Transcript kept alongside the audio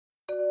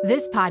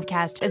This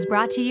podcast is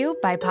brought to you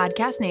by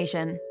Podcast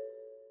Nation.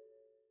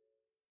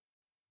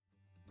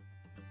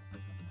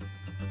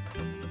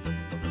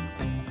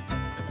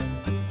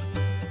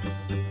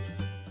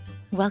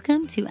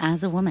 Welcome to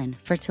As a Woman,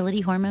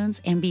 Fertility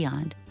Hormones and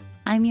Beyond.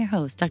 I'm your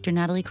host, Dr.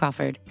 Natalie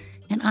Crawford,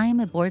 and I am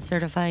a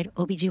board-certified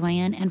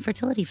OBGYN and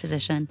fertility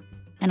physician,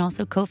 and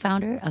also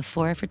co-founder of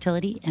Fora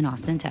Fertility in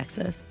Austin,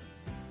 Texas.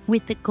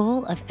 With the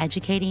goal of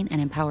educating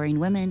and empowering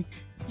women,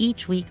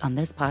 each week on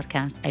this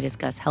podcast, I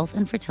discuss health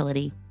and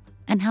fertility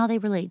and how they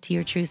relate to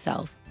your true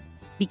self.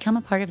 Become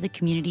a part of the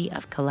community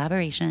of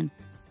collaboration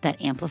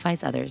that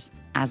amplifies others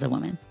as a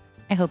woman.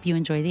 I hope you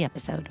enjoy the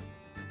episode.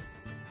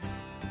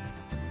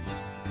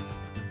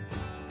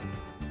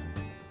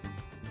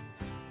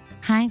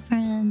 Hi,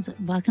 friends.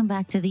 Welcome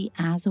back to the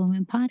As a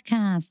Woman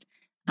podcast.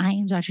 I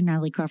am Dr.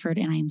 Natalie Crawford,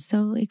 and I am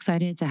so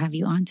excited to have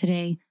you on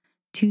today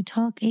to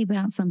talk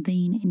about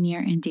something near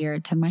and dear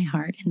to my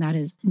heart, and that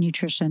is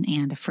nutrition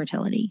and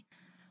fertility.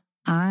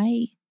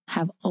 I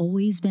have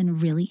always been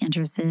really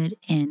interested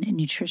in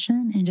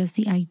nutrition and just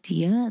the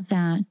idea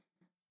that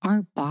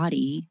our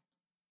body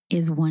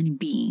is one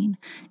being.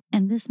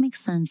 And this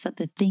makes sense that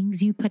the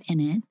things you put in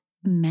it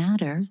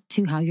matter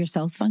to how your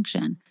cells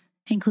function,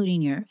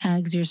 including your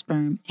eggs, your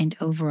sperm, and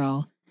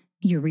overall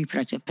your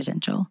reproductive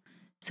potential.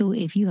 So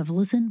if you have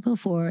listened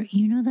before,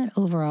 you know that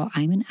overall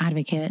I'm an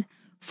advocate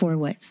for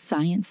what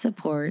science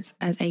supports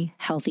as a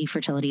healthy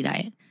fertility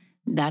diet.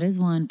 That is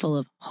one full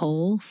of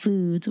whole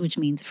foods, which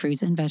means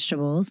fruits and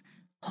vegetables,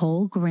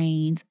 whole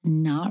grains,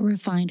 not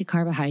refined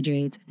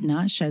carbohydrates,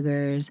 not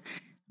sugars,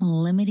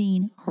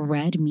 limiting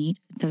red meat.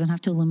 It doesn't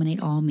have to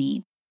eliminate all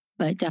meat,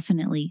 but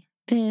definitely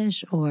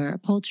fish or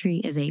poultry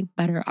is a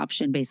better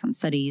option based on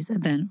studies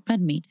than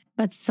red meat.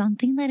 But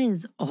something that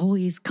is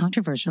always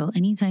controversial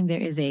anytime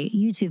there is a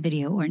YouTube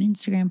video or an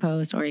Instagram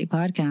post or a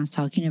podcast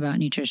talking about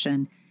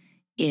nutrition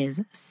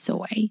is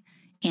soy.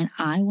 And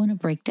I want to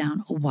break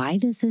down why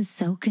this is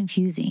so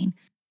confusing.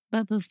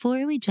 But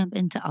before we jump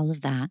into all of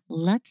that,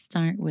 let's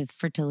start with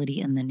fertility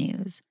in the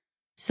news.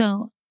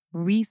 So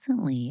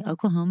recently,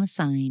 Oklahoma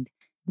signed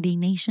the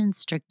nation's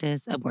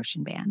strictest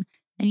abortion ban.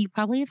 And you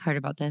probably have heard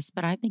about this,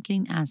 but I've been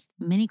getting asked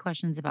many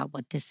questions about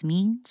what this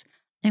means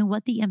and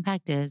what the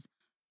impact is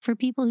for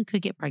people who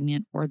could get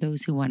pregnant or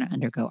those who want to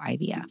undergo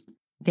IVF.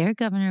 Their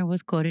governor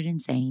was quoted in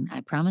saying,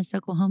 "I promised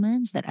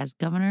Oklahomans that as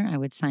governor, I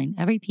would sign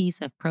every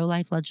piece of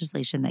pro-life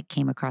legislation that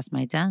came across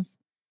my desk,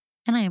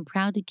 and I am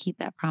proud to keep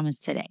that promise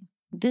today."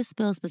 This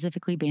bill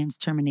specifically bans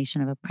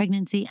termination of a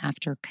pregnancy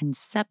after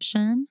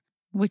conception,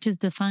 which is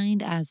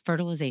defined as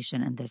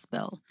fertilization in this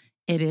bill.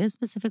 It is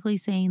specifically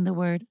saying the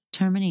word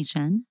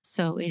termination,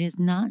 so it is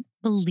not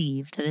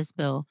believed that this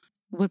bill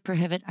would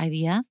prohibit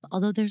IVF,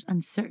 although there's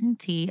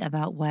uncertainty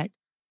about what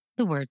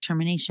the word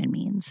termination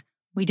means.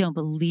 We don't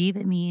believe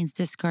it means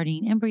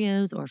discarding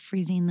embryos or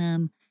freezing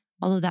them,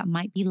 although that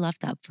might be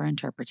left up for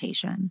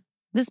interpretation.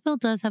 This bill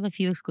does have a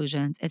few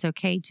exclusions. It's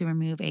okay to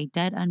remove a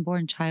dead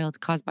unborn child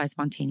caused by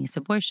spontaneous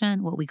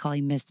abortion, what we call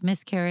a missed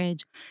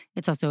miscarriage.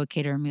 It's also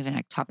okay to remove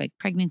an ectopic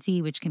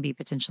pregnancy, which can be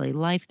potentially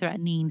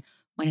life-threatening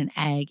when an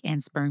egg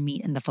and sperm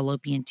meet in the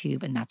fallopian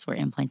tube, and that's where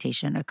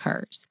implantation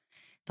occurs.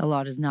 The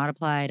law does not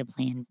apply to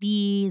Plan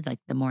B, like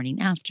the morning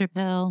after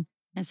pill.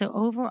 And so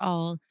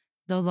overall,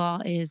 the law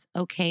is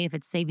okay if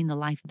it's saving the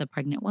life of the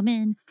pregnant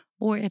woman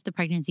or if the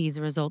pregnancy is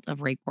a result of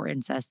rape or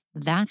incest.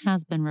 That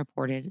has been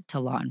reported to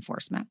law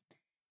enforcement.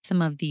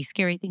 Some of the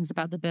scary things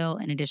about the bill,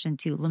 in addition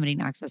to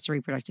limiting access to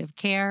reproductive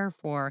care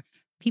for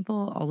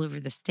people all over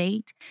the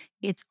state,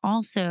 it's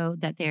also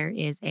that there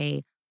is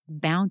a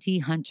bounty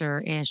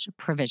hunter-ish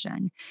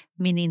provision,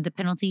 meaning the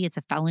penalty, it's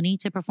a felony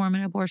to perform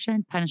an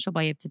abortion, punishable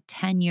by up to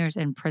 10 years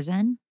in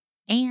prison.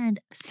 And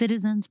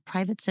citizens,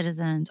 private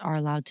citizens, are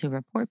allowed to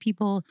report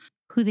people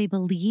who they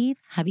believe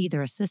have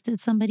either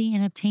assisted somebody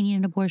in obtaining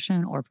an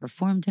abortion or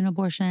performed an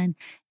abortion,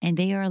 and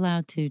they are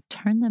allowed to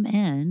turn them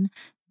in,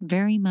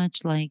 very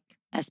much like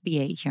SB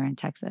 8 here in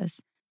Texas.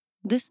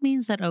 This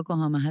means that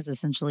Oklahoma has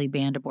essentially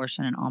banned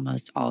abortion in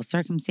almost all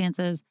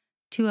circumstances.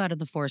 2 out of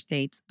the 4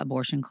 states'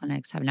 abortion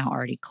clinics have now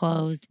already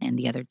closed, and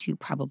the other 2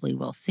 probably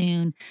will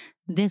soon.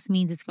 This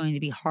means it's going to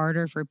be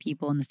harder for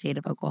people in the state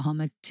of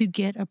Oklahoma to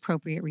get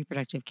appropriate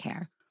reproductive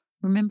care.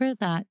 Remember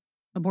that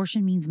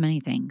abortion means many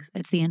things.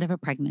 It's the end of a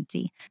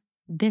pregnancy.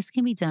 This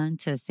can be done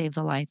to save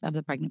the life of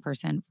the pregnant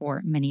person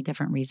for many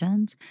different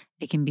reasons.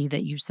 It can be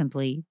that you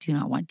simply do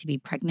not want to be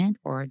pregnant,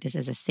 or this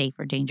is a safe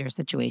or dangerous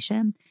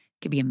situation.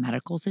 It could be a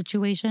medical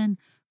situation.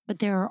 But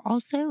there are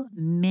also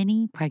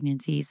many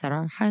pregnancies that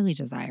are highly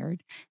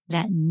desired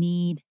that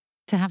need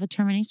to have a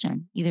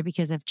termination, either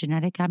because of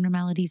genetic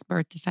abnormalities,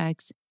 birth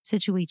defects,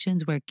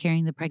 situations where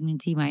carrying the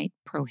pregnancy might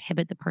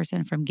prohibit the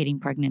person from getting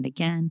pregnant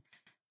again.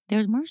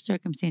 There's more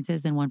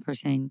circumstances than one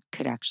person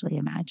could actually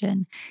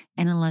imagine.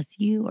 And unless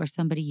you or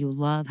somebody you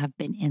love have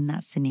been in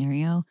that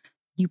scenario,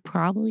 you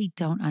probably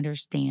don't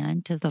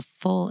understand to the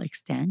full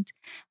extent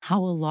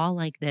how a law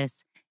like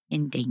this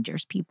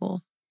endangers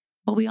people.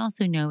 What we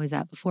also know is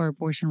that before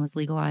abortion was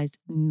legalized,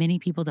 many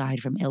people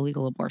died from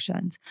illegal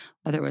abortions,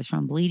 whether it was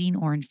from bleeding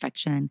or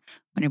infection.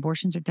 When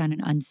abortions are done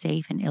in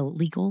unsafe and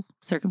illegal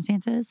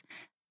circumstances,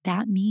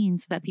 that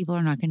means that people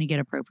are not going to get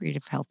appropriate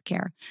health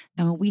care.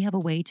 And when we have a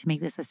way to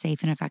make this a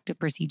safe and effective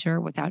procedure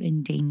without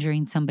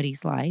endangering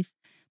somebody's life,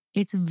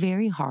 it's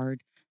very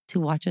hard to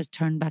watch us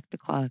turn back the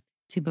clock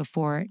to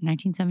before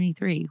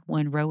 1973,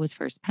 when Roe was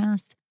first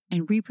passed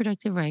and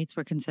reproductive rights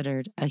were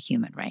considered a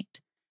human right.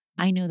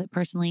 I know that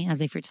personally,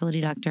 as a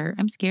fertility doctor,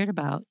 I'm scared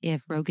about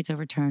if Roe gets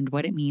overturned,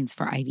 what it means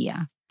for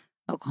IVF.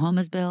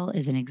 Oklahoma's bill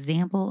is an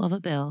example of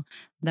a bill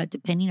that,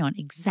 depending on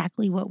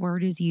exactly what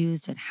word is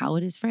used and how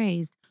it is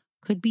phrased,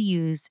 could be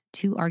used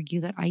to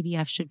argue that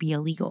IVF should be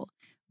illegal,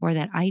 or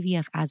that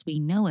IVF as we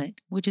know it,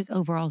 which is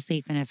overall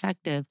safe and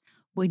effective,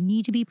 would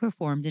need to be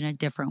performed in a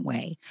different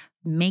way,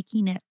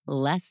 making it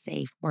less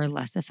safe or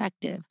less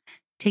effective,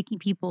 taking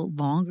people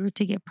longer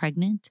to get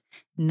pregnant,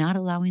 not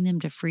allowing them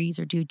to freeze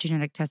or do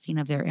genetic testing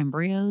of their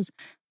embryos.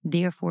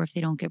 Therefore, if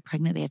they don't get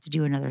pregnant, they have to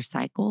do another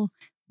cycle,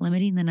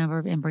 limiting the number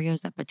of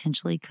embryos that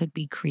potentially could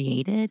be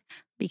created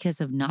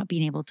because of not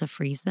being able to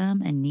freeze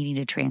them and needing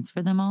to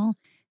transfer them all,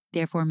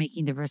 therefore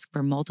making the risk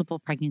for multiple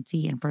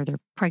pregnancy and further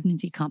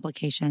pregnancy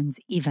complications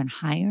even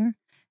higher.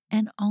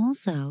 And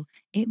also,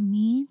 it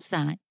means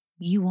that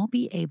you won't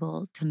be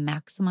able to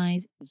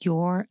maximize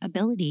your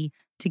ability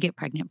to get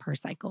pregnant per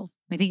cycle.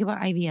 When we think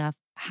about IVF,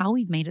 how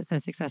we've made it so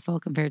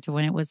successful compared to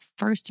when it was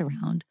first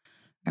around.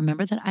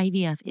 Remember that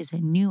IVF is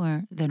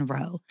newer than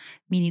Roe,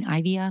 meaning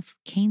IVF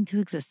came to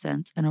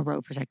existence in a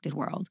Roe-protected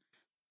world.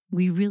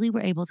 We really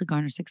were able to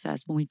garner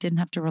success when we didn't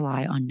have to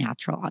rely on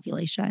natural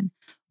ovulation,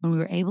 when we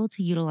were able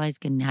to utilize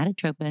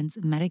gonadotropins,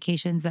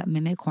 medications that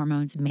mimic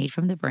hormones made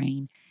from the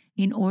brain,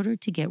 in order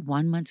to get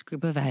 1 month's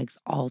group of eggs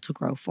all to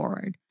grow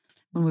forward.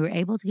 When we were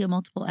able to get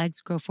multiple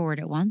eggs grow forward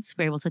at once,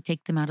 we were able to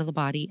take them out of the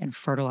body and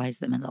fertilize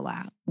them in the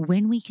lab.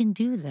 When we can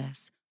do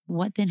this,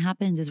 what then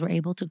happens is we're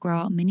able to grow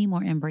out many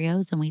more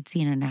embryos than we'd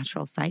see in a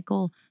natural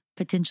cycle,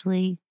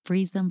 potentially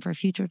freeze them for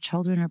future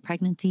children or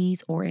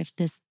pregnancies, or if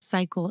this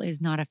cycle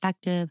is not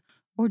effective,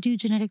 or do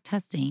genetic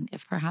testing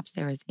if perhaps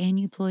there is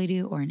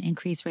aneuploidy or an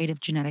increased rate of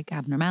genetic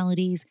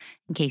abnormalities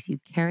in case you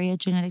carry a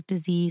genetic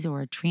disease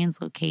or a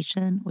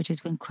translocation, which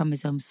is when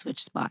chromosomes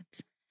switch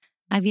spots.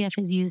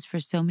 IVF is used for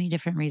so many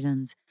different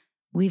reasons.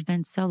 We've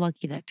been so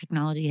lucky that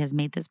technology has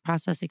made this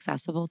process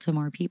accessible to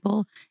more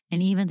people,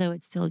 and even though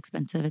it's still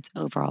expensive, it's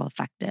overall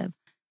effective.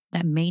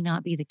 That may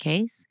not be the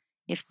case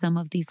if some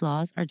of these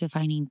laws are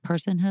defining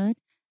personhood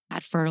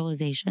at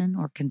fertilization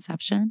or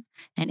conception,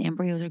 and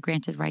embryos are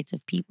granted rights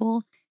of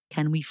people.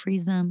 Can we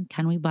freeze them?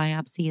 Can we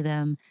biopsy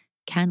them?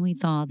 Can we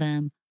thaw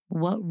them?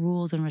 What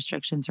rules and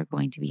restrictions are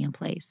going to be in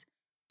place?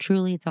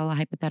 Truly, it's all a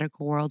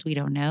hypothetical world. We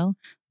don't know,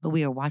 but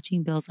we are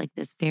watching bills like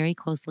this very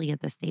closely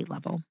at the state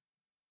level.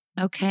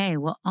 Okay,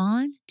 well,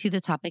 on to the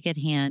topic at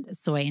hand,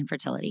 soy and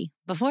fertility.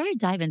 Before I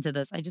dive into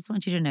this, I just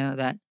want you to know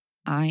that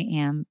I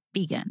am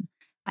vegan.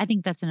 I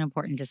think that's an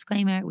important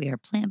disclaimer. We are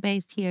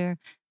plant-based here,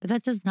 but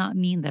that does not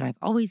mean that I've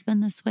always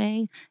been this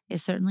way.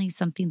 It's certainly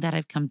something that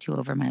I've come to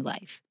over my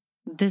life.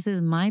 This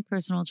is my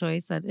personal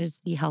choice that is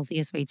the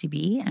healthiest way to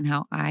be and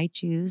how I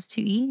choose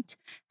to eat.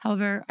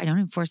 However, I don't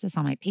enforce this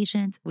on my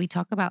patients. We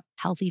talk about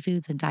healthy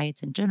foods and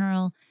diets in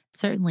general.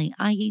 Certainly,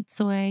 I eat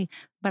soy,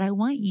 but I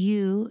want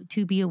you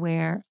to be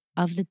aware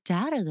of the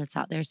data that's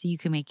out there so you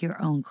can make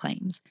your own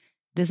claims.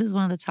 This is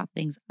one of the top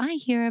things I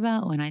hear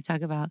about when I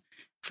talk about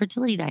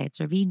fertility diets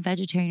or being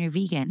vegetarian or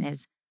vegan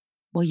is,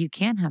 well, you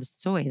can't have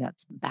soy,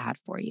 that's bad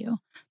for you.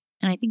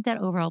 And I think that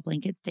overall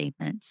blanket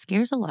statement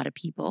scares a lot of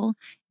people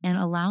and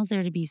allows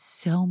there to be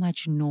so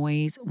much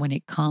noise when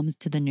it comes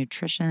to the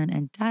nutrition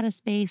and data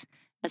space,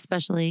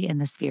 especially in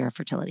the sphere of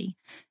fertility.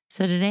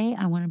 So today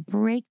I want to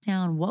break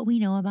down what we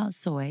know about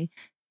soy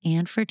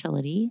and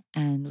fertility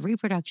and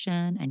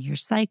reproduction and your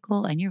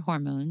cycle and your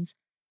hormones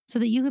so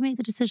that you can make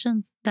the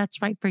decisions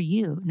that's right for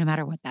you, no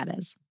matter what that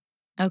is.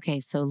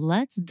 Okay, so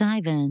let's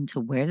dive into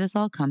where this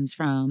all comes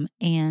from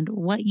and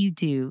what you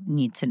do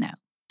need to know.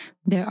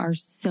 There are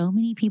so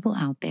many people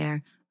out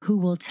there who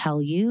will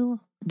tell you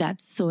that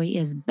soy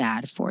is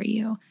bad for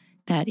you,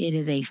 that it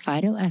is a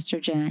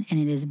phytoestrogen and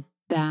it is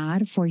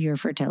bad for your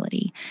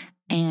fertility.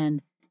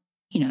 And,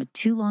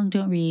 too long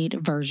don't read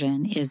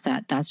version is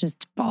that that's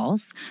just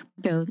false.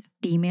 Both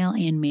female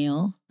and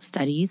male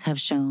studies have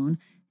shown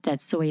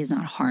that soy is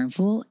not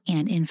harmful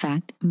and, in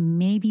fact,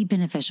 may be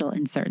beneficial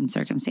in certain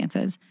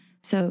circumstances.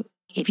 So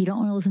if you don't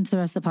want to listen to the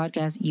rest of the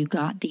podcast, you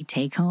got the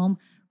take home.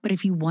 But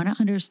if you want to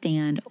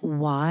understand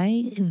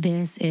why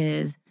this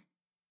is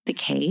the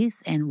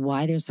case and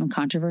why there's some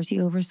controversy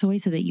over soy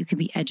so that you can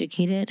be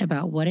educated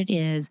about what it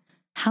is,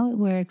 how it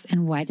works,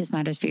 and why this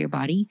matters for your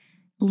body,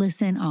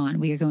 listen on.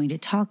 We are going to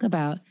talk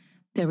about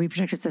the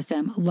reproductive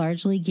system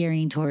largely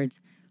gearing towards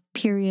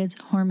periods,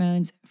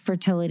 hormones,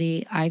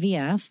 fertility,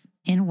 IVF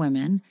in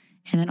women,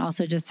 and then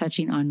also just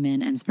touching on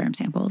men and sperm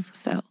samples.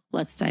 So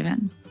let's dive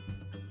in.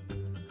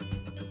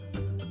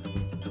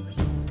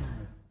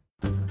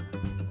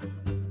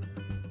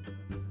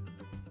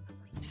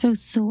 So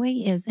soy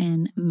is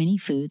in many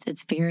foods.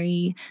 It's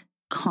very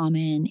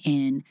common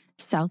in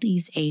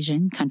Southeast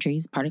Asian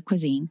countries, part of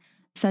cuisine,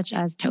 such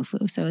as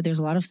tofu. So there's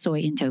a lot of soy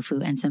in tofu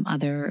and some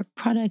other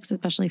products,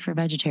 especially for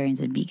vegetarians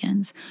and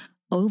vegans.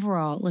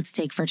 Overall, let's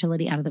take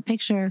fertility out of the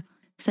picture.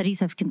 Studies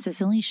have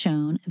consistently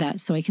shown that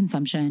soy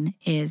consumption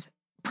is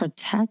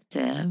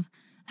protective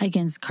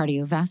against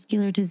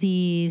cardiovascular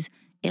disease.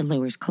 It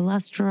lowers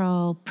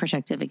cholesterol,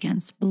 protective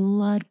against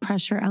blood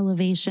pressure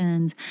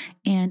elevations,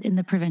 and in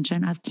the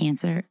prevention of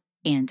cancer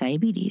and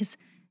diabetes.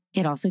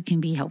 It also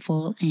can be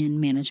helpful in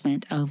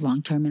management of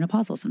long-term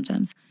menopausal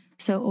symptoms.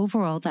 So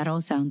overall, that all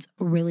sounds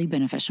really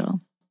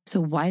beneficial. So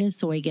why does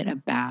soy get a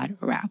bad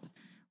rap?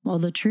 Well,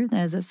 the truth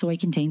is that soy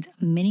contains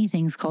many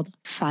things called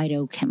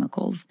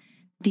phytochemicals.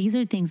 These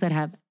are things that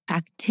have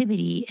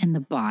activity in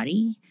the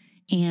body,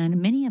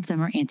 and many of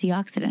them are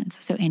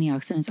antioxidants. So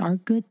antioxidants are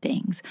good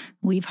things.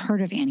 We've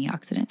heard of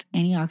antioxidants.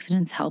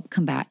 Antioxidants help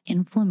combat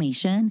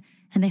inflammation,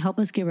 and they help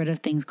us get rid of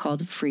things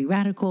called free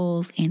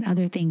radicals and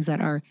other things that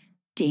are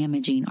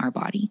damaging our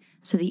body.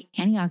 So the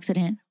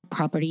antioxidant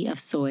property of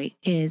soy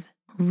is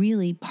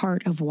really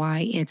part of why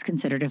it's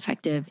considered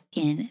effective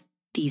in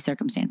these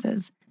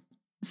circumstances.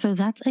 So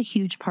that's a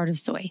huge part of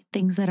soy,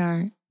 things that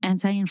are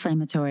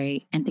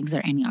anti-inflammatory and things that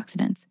are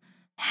antioxidants.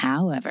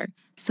 However,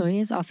 soy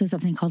is also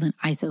something called an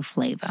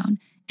isoflavone,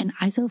 and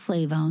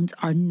isoflavones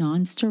are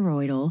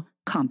non-steroidal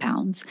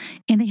compounds,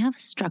 and they have a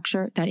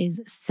structure that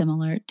is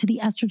similar to the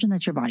estrogen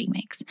that your body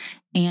makes.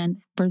 And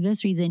for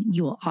this reason,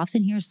 you will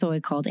often hear soy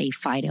called a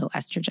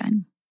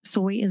phytoestrogen.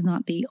 Soy is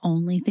not the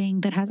only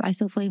thing that has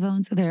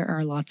isoflavones. There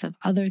are lots of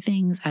other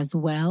things as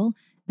well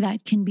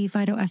that can be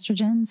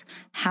phytoestrogens.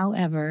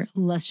 However,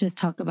 let's just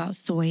talk about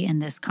soy in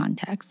this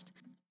context.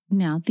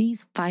 Now,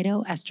 these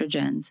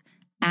phytoestrogens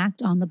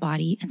act on the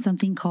body in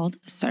something called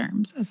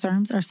SERMs.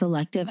 SERMs are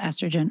selective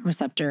estrogen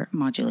receptor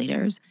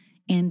modulators.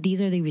 And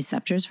these are the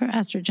receptors for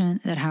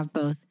estrogen that have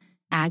both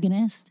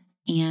agonist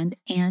and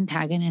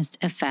antagonist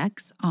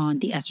effects on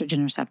the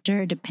estrogen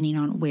receptor, depending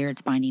on where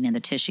it's binding in the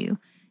tissue.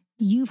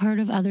 You've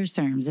heard of other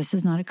SERMs. This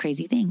is not a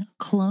crazy thing.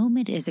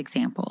 Clomid is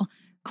example.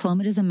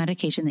 Clomid is a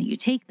medication that you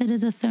take that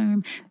is a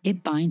SERM.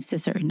 It binds to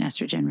certain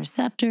estrogen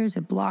receptors.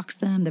 It blocks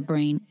them. The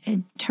brain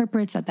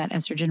interprets that that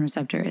estrogen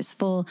receptor is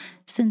full,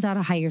 sends out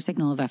a higher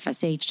signal of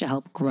FSH to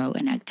help grow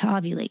an egg to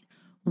ovulate.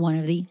 One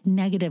of the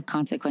negative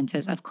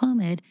consequences of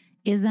Clomid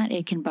is that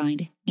it can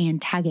bind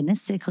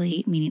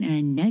antagonistically, meaning in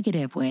a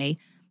negative way,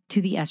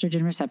 to the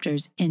estrogen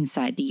receptors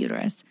inside the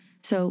uterus.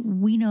 So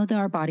we know that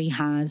our body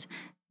has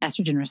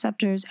estrogen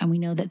receptors, and we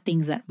know that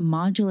things that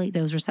modulate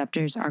those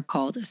receptors are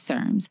called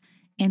SERMs.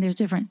 And there's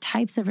different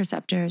types of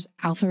receptors,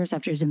 alpha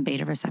receptors and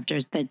beta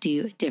receptors, that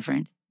do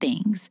different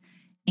things.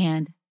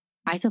 And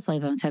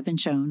isoflavones have been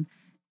shown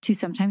to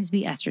sometimes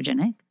be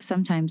estrogenic,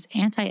 sometimes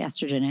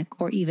anti-estrogenic,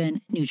 or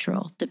even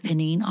neutral,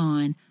 depending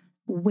on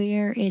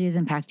where it is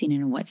impacting and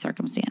in what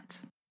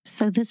circumstance.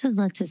 So this has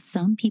led to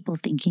some people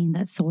thinking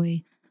that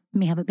soy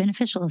may have a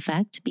beneficial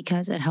effect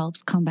because it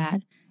helps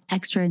combat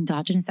extra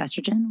endogenous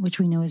estrogen, which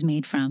we know is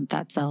made from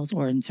fat cells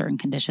or in certain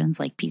conditions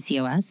like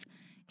PCOS.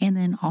 And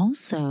then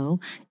also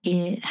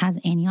it has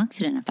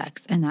antioxidant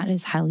effects, and that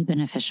is highly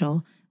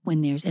beneficial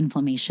when there's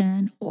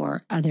inflammation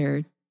or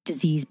other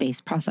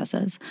disease-based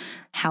processes.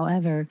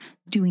 However,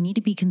 do we need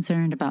to be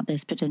concerned about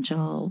this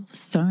potential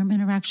SERM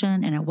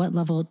interaction, and at what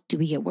level do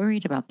we get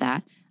worried about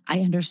that?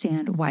 I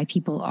understand why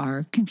people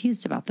are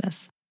confused about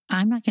this.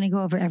 I'm not going to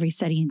go over every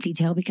study in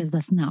detail because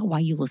that's not why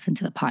you listen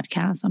to the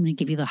podcast. I'm going to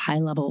give you the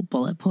high-level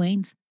bullet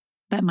points.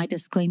 But my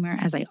disclaimer,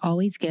 as I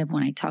always give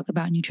when I talk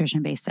about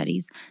nutrition-based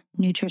studies,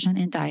 nutrition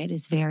and diet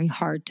is very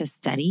hard to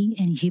study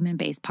in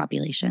human-based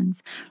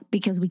populations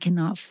because we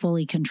cannot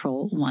fully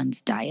control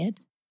one's diet.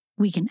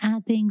 We can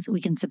add things,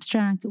 we can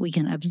subtract, we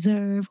can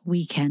observe,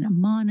 we can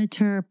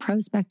monitor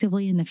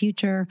prospectively in the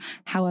future.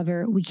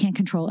 However, we can't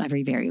control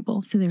every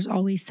variable. So there's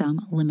always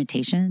some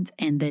limitations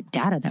in the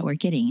data that we're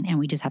getting, and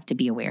we just have to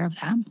be aware of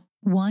them.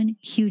 One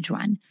huge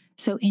one.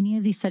 So any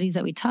of these studies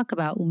that we talk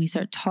about, when we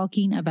start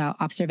talking about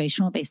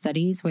observational-based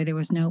studies where there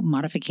was no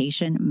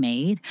modification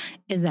made,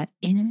 is that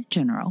in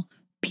general,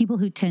 people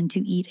who tend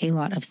to eat a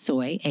lot of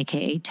soy,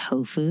 aka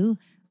tofu,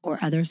 or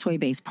other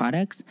soy-based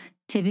products,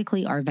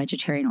 typically are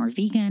vegetarian or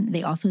vegan.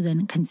 They also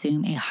then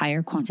consume a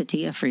higher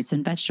quantity of fruits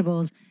and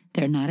vegetables.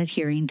 They're not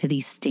adhering to the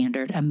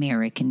standard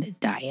American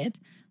diet.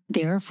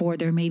 Therefore,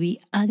 there may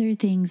be other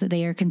things that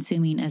they are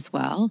consuming as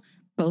well,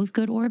 both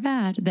good or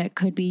bad, that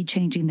could be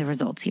changing the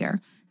results here.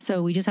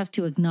 So we just have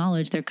to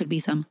acknowledge there could be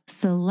some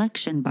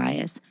selection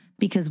bias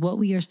because what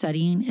we are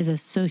studying is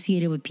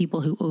associated with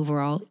people who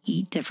overall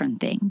eat different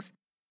things.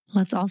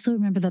 Let's also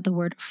remember that the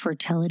word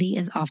fertility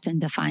is often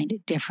defined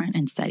different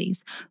in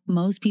studies.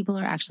 Most people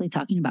are actually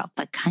talking about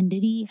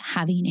fecundity,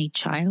 having a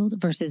child,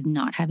 versus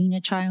not having a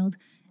child.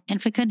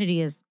 And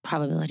fecundity is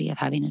probability of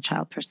having a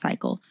child per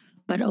cycle.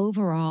 But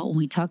overall, when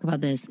we talk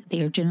about this, they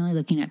are generally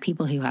looking at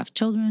people who have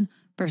children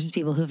versus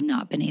people who have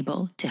not been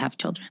able to have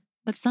children.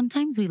 But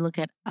sometimes we look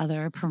at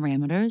other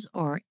parameters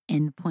or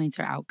endpoints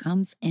or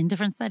outcomes in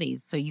different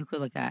studies. So you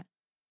could look at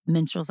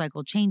menstrual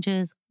cycle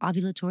changes,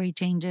 ovulatory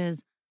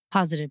changes,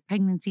 positive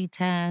pregnancy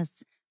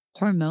tests,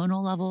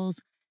 hormonal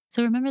levels.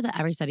 So remember that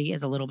every study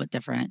is a little bit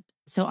different.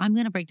 So I'm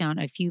going to break down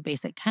a few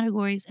basic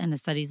categories and the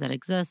studies that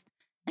exist,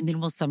 and then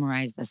we'll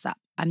summarize this up.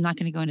 I'm not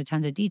going to go into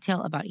tons of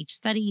detail about each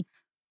study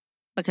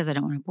because I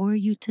don't want to bore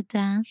you to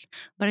death,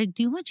 but I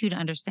do want you to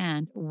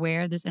understand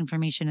where this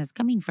information is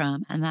coming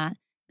from and that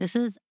this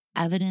is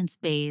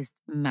evidence-based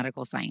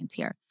medical science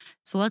here.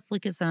 So let's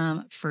look at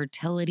some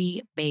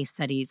fertility-based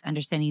studies,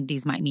 understanding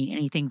these might mean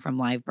anything from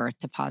live birth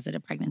to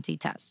positive pregnancy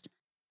test.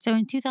 So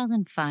in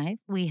 2005,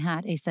 we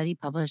had a study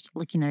published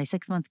looking at a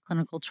 6-month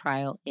clinical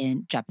trial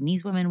in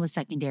Japanese women with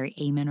secondary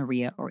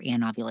amenorrhea or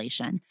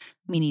anovulation,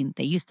 meaning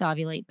they used to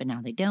ovulate, but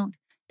now they don't.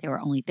 There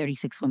were only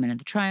 36 women in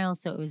the trial,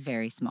 so it was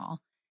very small.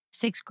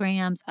 6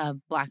 grams of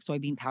black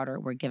soybean powder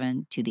were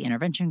given to the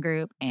intervention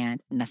group,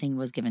 and nothing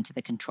was given to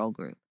the control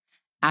group.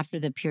 After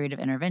the period of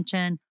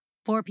intervention,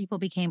 4 people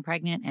became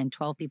pregnant and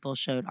 12 people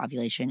showed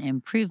ovulation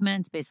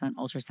improvements based on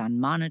ultrasound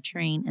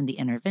monitoring in the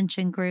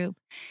intervention group.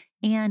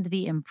 And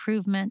the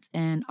improvements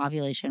in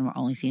ovulation were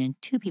only seen in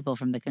 2 people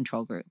from the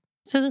control group.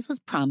 So this was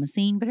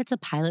promising, but it's a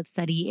pilot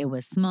study. It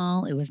was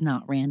small, it was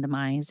not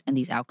randomized, and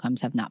these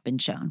outcomes have not been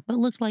shown, but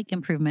looked like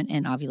improvement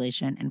in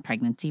ovulation and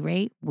pregnancy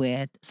rate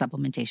with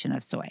supplementation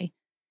of soy.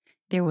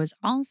 There was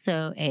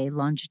also a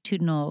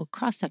longitudinal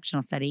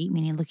cross-sectional study,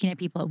 meaning looking at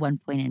people at one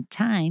point in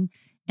time,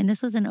 and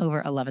this was in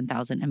over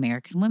 11,000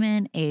 American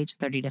women aged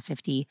 30 to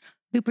 50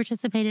 who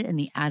participated in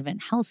the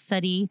Advent Health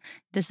Study.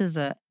 This is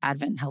a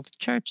Advent Health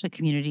Church, a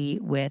community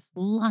with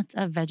lots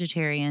of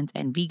vegetarians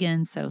and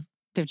vegans, so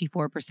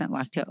 54%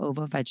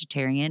 lacto-ovo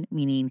vegetarian,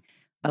 meaning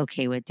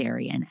okay with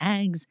dairy and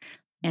eggs,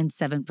 and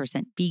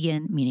 7%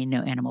 vegan, meaning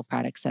no animal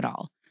products at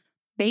all.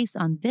 Based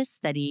on this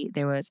study,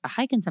 there was a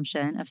high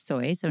consumption of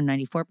soy, so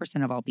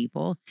 94% of all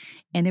people,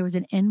 and there was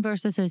an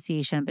inverse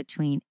association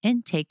between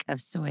intake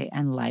of soy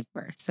and live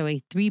birth, so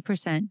a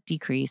 3%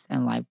 decrease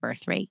in live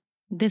birth rate.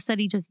 This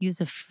study just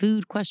used a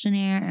food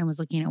questionnaire and was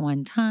looking at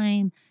one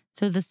time,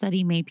 so the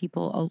study made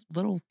people a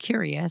little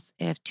curious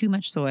if too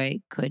much soy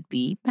could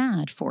be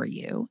bad for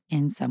you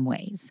in some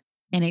ways.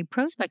 In a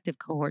prospective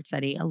cohort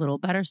study, a little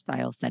better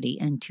style study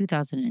in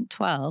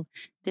 2012,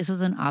 this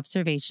was an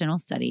observational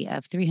study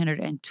of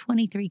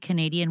 323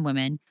 Canadian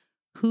women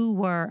who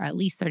were at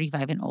least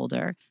 35 and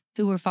older,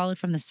 who were followed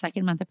from the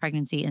 2nd month of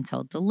pregnancy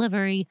until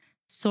delivery.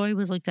 Soy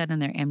was looked at in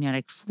their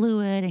amniotic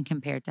fluid and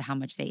compared to how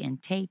much they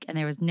intake, and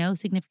there was no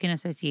significant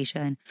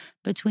association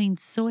between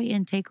soy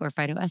intake or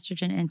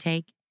phytoestrogen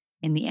intake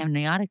in the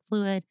amniotic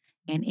fluid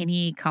and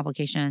any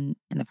complication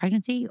in the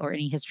pregnancy or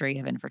any history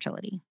of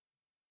infertility.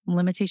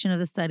 Limitation of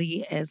the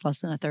study is less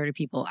than a third of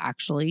people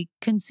actually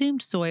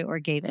consumed soy or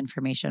gave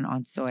information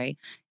on soy.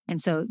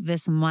 And so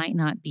this might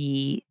not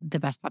be the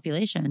best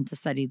population to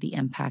study the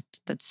impact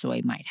that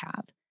soy might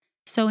have.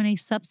 So in a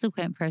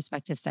subsequent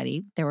prospective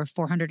study, there were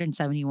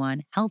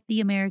 471 healthy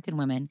American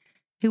women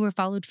who were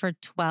followed for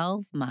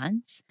 12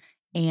 months,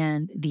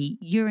 and the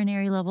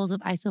urinary levels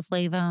of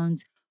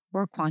isoflavones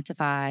were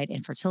quantified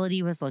and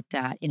fertility was looked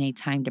at in a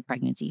time to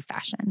pregnancy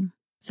fashion.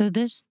 So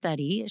this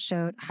study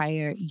showed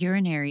higher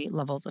urinary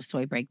levels of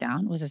soy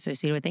breakdown was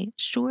associated with a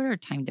shorter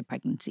time to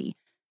pregnancy.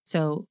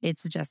 So it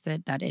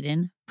suggested that it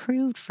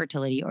improved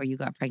fertility or you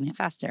got pregnant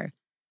faster.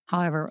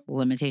 However,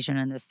 limitation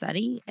in this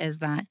study is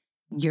that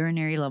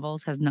urinary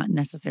levels has not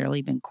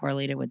necessarily been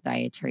correlated with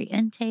dietary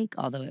intake,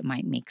 although it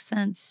might make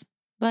sense.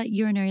 But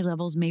urinary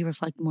levels may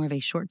reflect more of a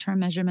short-term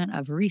measurement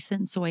of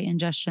recent soy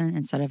ingestion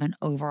instead of an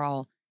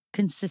overall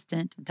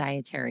consistent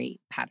dietary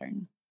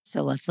pattern.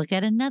 So let's look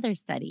at another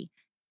study.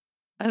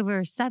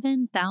 Over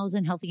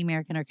 7,000 healthy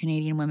American or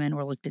Canadian women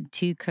were looked at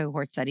 2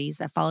 cohort studies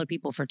that followed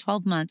people for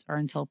 12 months or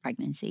until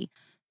pregnancy.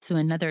 So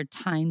another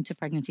time to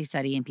pregnancy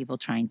study in people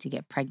trying to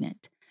get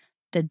pregnant.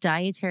 The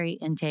dietary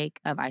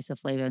intake of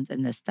isoflavones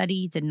in this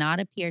study did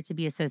not appear to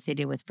be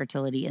associated with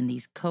fertility in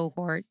these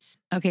cohorts.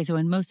 Okay, so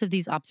in most of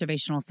these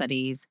observational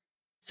studies,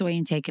 soy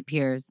intake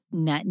appears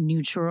net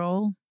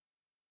neutral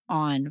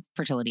on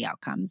fertility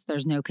outcomes.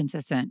 There's no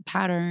consistent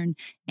pattern,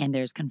 and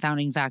there's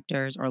confounding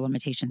factors or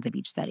limitations of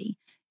each study.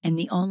 And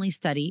the only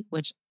study,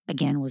 which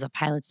again was a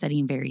pilot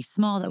study and very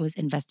small, that was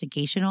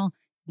investigational,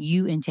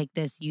 you intake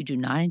this, you do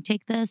not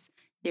intake this,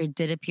 there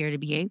did appear to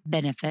be a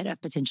benefit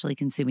of potentially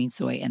consuming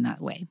soy in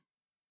that way.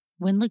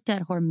 When looked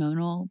at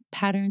hormonal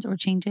patterns or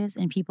changes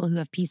in people who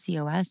have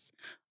PCOS,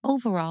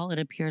 overall, it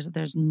appears that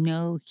there's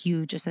no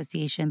huge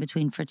association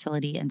between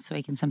fertility and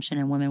soy consumption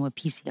in women with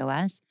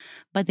PCOS,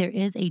 but there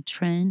is a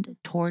trend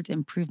towards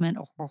improvement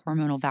of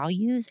hormonal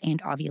values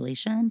and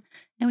ovulation,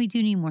 and we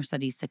do need more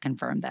studies to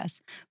confirm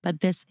this. But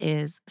this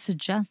is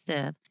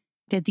suggestive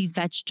that these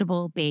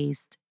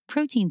vegetable-based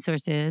protein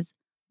sources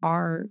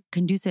are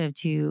conducive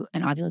to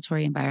an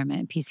ovulatory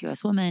environment in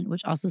PCOS women,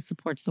 which also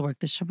supports the work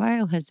that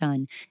Shavaro has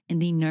done in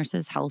the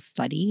Nurses' Health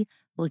Study,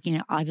 looking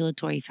at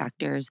ovulatory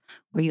factors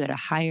where you had a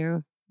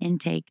higher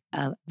intake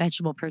of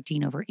vegetable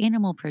protein over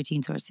animal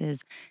protein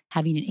sources,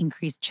 having an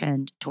increased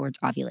trend towards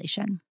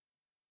ovulation.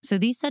 So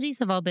these studies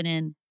have all been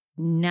in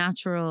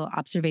natural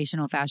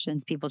observational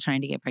fashions, people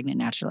trying to get pregnant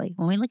naturally.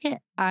 When we look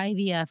at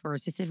IVF or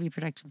assisted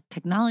reproductive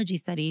technology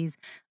studies,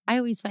 I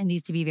always find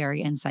these to be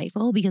very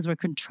insightful because we're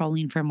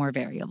controlling for more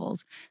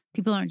variables.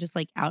 People aren't just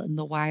like out in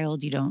the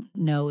wild. You don't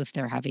know if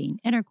they're having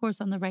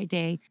intercourse on the right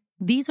day.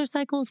 These are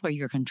cycles where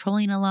you're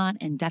controlling a lot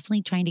and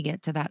definitely trying to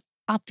get to that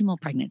optimal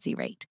pregnancy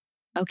rate.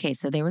 Okay,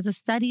 so there was a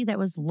study that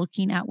was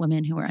looking at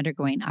women who were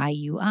undergoing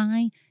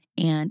IUI.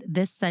 And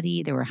this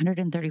study, there were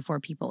 134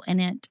 people in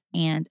it.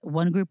 And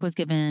one group was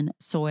given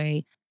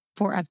soy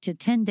for up to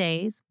 10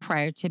 days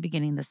prior to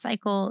beginning the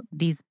cycle.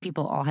 These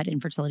people all had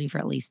infertility for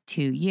at least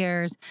 2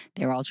 years.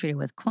 They were all treated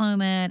with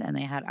Clomid and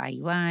they had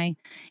IUI.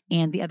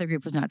 And the other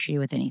group was not treated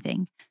with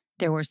anything.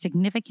 There were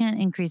significant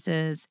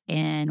increases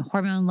in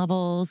hormone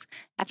levels,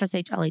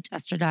 FSH, LH,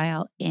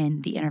 estradiol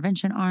in the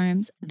intervention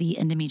arms. The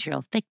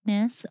endometrial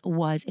thickness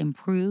was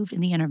improved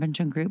in the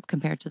intervention group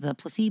compared to the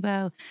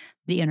placebo.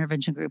 The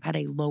intervention group had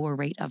a lower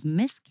rate of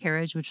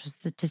miscarriage, which was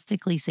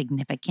statistically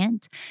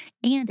significant,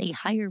 and a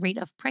higher rate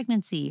of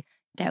pregnancy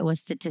that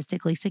was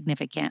statistically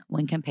significant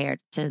when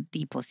compared to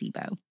the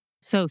placebo.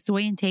 So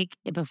soy intake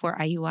before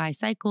IUI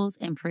cycles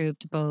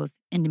improved both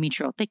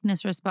endometrial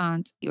thickness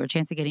response, your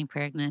chance of getting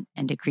pregnant,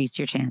 and decreased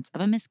your chance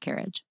of a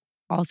miscarriage.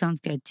 All sounds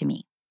good to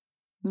me.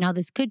 Now,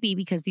 this could be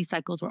because these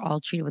cycles were all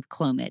treated with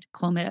Clomid.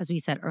 Clomid, as we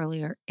said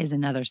earlier, is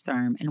another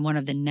SERM, and one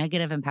of the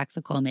negative impacts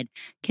of Clomid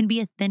can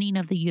be a thinning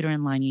of the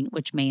uterine lining,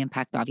 which may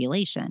impact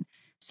ovulation.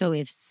 So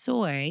if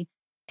soy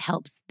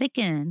helps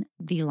thicken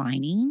the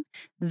lining,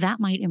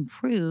 that might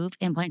improve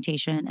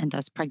implantation and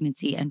thus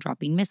pregnancy and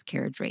dropping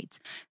miscarriage rates.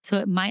 So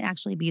it might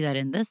actually be that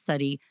in this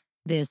study,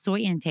 the soy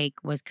intake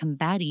was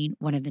combating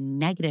one of the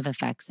negative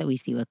effects that we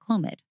see with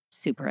Clomid.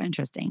 Super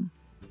interesting.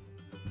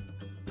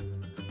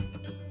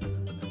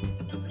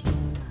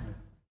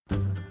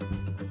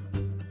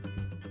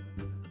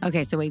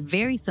 Okay, so a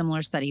very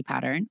similar study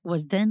pattern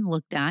was then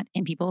looked at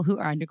in people who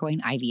are undergoing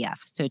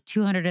IVF. So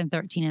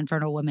 213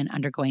 infertile women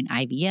undergoing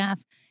IVF,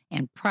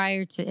 and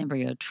prior to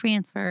embryo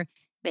transfer,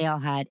 they all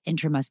had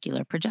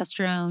intramuscular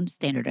progesterone,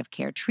 standard of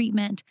care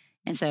treatment.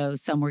 And so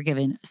some were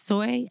given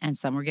soy and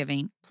some were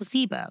given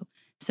placebo.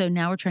 So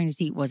now we're trying to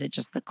see, was it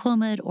just the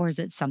Clomid or is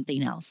it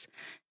something else?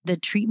 The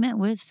treatment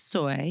with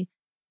soy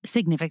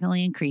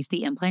significantly increased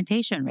the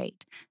implantation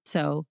rate.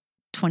 So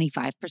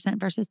 25%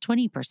 versus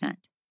 20%.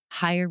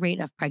 Higher rate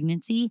of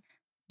pregnancy,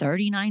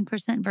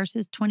 39%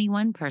 versus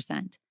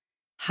 21%.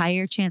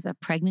 Higher chance of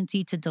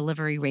pregnancy to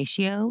delivery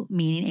ratio,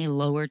 meaning a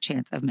lower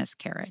chance of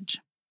miscarriage.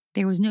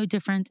 There was no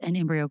difference in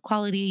embryo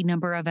quality,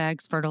 number of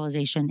eggs,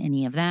 fertilization,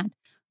 any of that.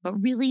 But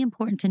really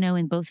important to know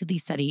in both of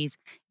these studies,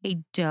 a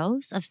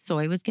dose of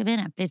soy was given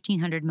at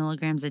 1,500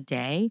 milligrams a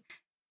day.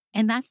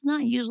 And that's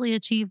not usually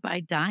achieved by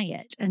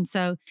diet. And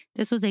so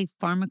this was a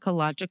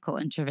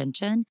pharmacological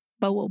intervention.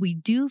 But what we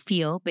do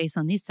feel based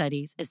on these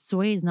studies is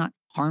soy is not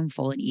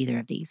harmful in either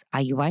of these.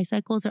 IUI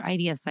cycles or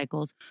IVF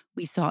cycles,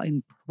 we saw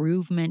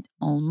improvement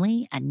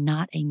only and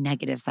not a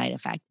negative side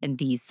effect in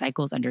these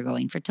cycles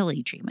undergoing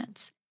fertility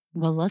treatments.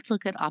 Well, let's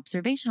look at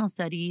observational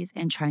studies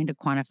and trying to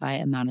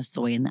quantify amount of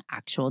soy in the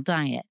actual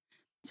diet.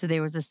 So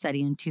there was a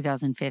study in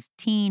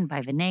 2015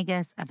 by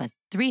Venegas of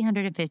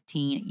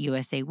 315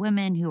 USA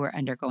women who were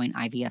undergoing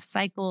IVF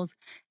cycles.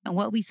 And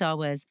what we saw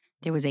was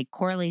there was a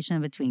correlation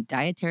between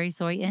dietary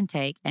soy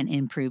intake and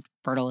improved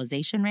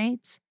fertilization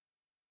rates,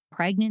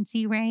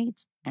 pregnancy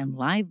rates, and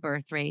live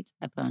birth rates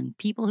among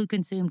people who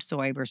consumed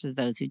soy versus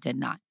those who did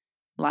not.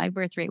 Live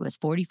birth rate was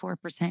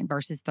 44%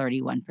 versus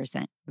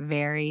 31%.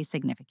 Very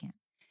significant.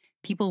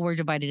 People were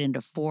divided into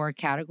 4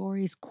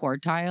 categories,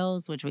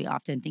 quartiles, which we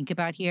often think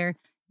about here.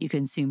 You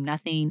consume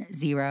nothing,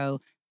 0,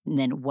 and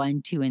then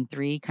 1, 2, and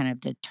 3, kind of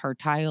the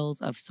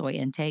tertiles of soy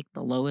intake,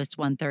 the lowest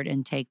 1/3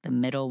 intake, the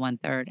middle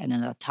 1/3, and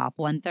then the top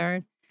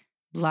 1/3.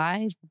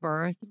 Live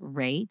birth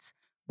rates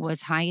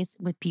was highest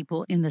with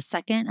people in the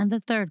 2nd and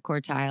the 3rd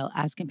quartile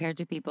as compared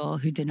to people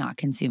who did not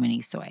consume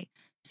any soy.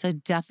 So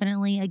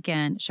definitely,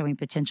 again, showing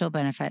potential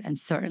benefit and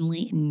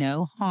certainly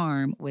no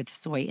harm with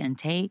soy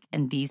intake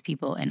in these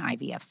people in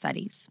IVF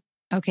studies.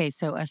 Okay,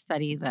 so a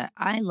study that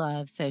I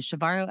love, so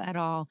Chavarro et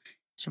al.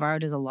 Chavarro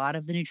does a lot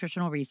of the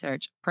nutritional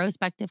research,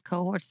 prospective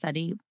cohort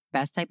study,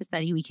 best type of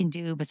study we can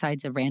do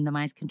besides a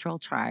randomized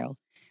controlled trial,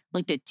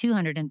 looked at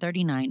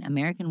 239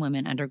 American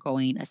women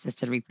undergoing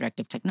assisted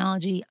reproductive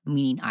technology,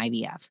 meaning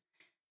IVF.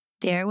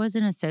 There was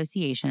an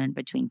association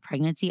between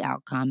pregnancy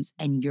outcomes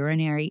and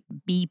urinary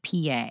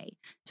BPA.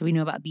 So we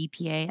know about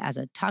BPA as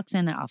a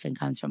toxin that often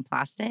comes from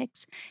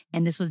plastics,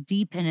 and this was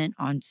dependent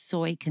on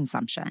soy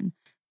consumption.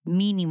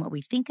 Meaning what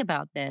we think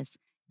about this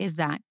is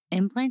that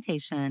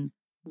implantation,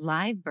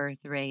 live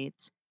birth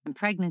rates, and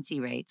pregnancy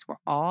rates were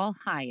all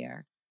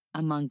higher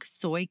among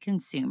soy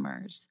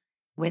consumers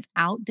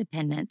without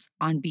dependence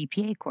on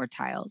BPA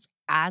quartiles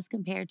as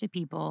compared to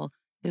people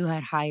who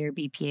had higher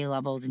BPA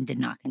levels and did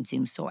not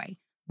consume soy.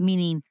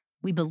 Meaning,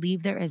 we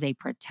believe there is a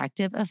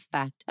protective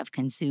effect of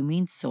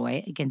consuming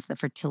soy against the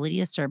fertility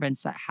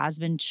disturbance that has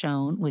been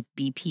shown with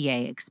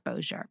BPA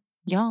exposure.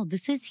 Y'all,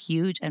 this is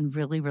huge and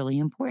really, really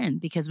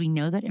important because we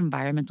know that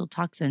environmental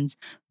toxins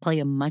play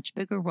a much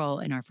bigger role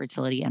in our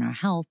fertility and our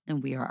health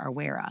than we are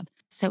aware of.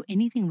 So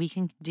anything we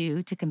can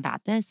do to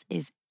combat this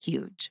is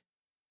huge.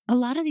 A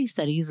lot of these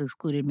studies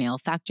excluded male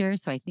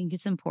factors, so I think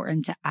it's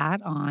important to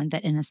add on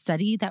that in a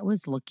study that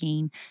was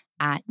looking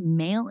at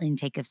male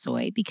intake of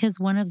soy, because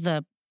one of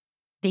the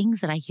things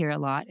that I hear a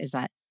lot is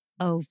that,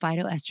 oh,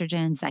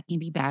 phytoestrogens, that can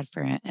be bad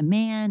for a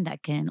man,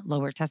 that can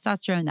lower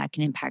testosterone, that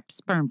can impact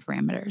sperm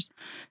parameters.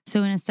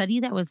 So, in a study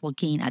that was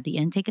looking at the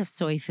intake of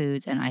soy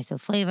foods and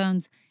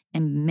isoflavones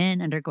in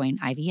men undergoing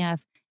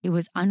IVF, it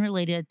was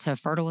unrelated to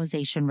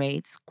fertilization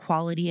rates,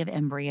 quality of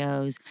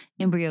embryos,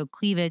 embryo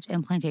cleavage,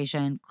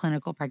 implantation,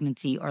 clinical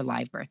pregnancy, or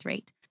live birth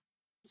rate.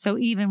 So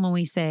even when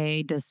we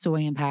say, does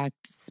soy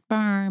impact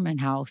sperm and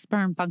how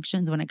sperm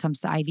functions when it comes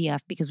to IVF,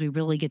 because we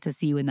really get to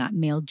see when that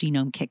male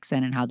genome kicks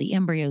in and how the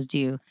embryos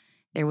do,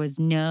 there was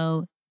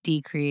no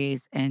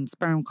decrease in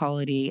sperm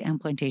quality,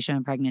 implantation,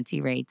 and pregnancy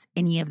rates,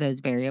 any of those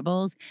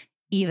variables,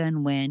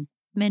 even when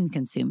men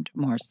consumed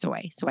more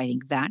soy. So I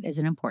think that is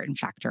an important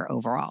factor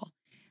overall.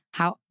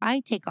 How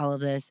I take all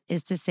of this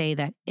is to say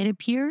that it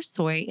appears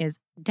soy is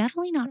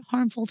definitely not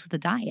harmful to the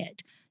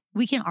diet.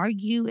 We can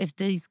argue if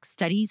these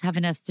studies have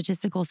enough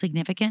statistical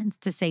significance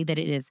to say that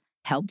it is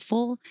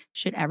helpful.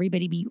 Should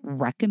everybody be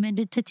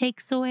recommended to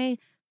take soy?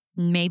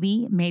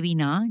 Maybe, maybe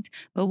not.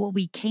 But what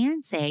we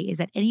can say is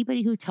that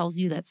anybody who tells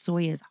you that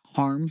soy is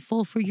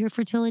harmful for your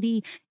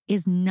fertility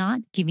is not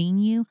giving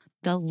you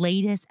the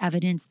latest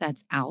evidence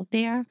that's out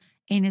there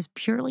and is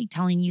purely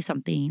telling you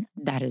something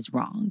that is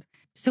wrong.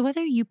 So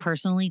whether you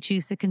personally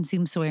choose to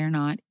consume soy or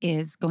not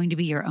is going to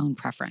be your own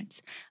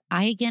preference.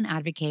 I again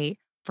advocate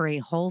for a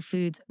whole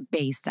foods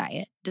based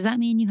diet. Does that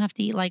mean you have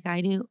to eat like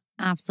I do?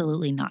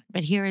 Absolutely not.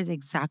 But here is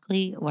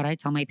exactly what I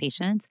tell my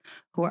patients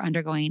who are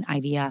undergoing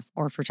IVF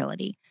or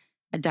fertility.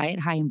 A diet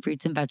high in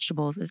fruits and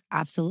vegetables is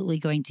absolutely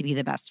going to be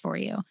the best for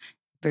you.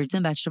 Fruits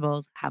and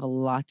vegetables have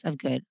lots of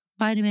good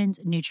vitamins,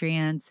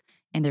 nutrients,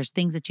 and there's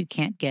things that you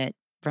can't get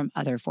from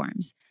other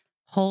forms.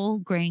 Whole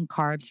grain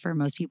carbs for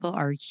most people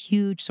are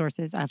huge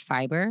sources of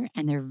fiber,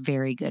 and they're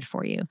very good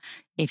for you.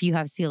 If you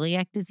have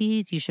celiac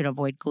disease, you should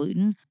avoid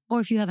gluten. Or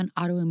if you have an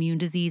autoimmune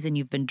disease and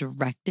you've been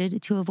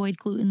directed to avoid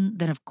gluten,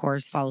 then of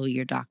course follow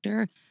your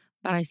doctor.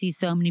 But I see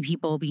so many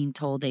people being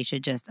told they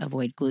should just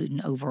avoid gluten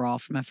overall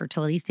from a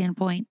fertility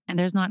standpoint, and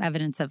there's not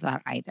evidence of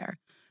that either.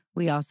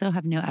 We also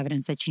have no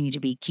evidence that you need to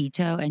be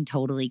keto and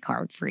totally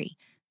carb-free.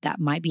 That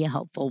might be a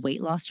helpful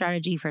weight loss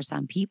strategy for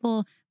some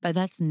people, but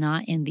that's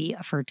not in the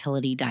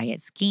fertility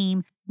diet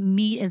scheme.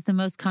 Meat is the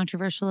most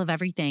controversial of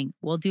everything.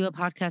 We'll do a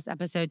podcast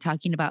episode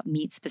talking about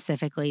meat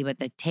specifically, but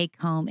the take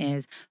home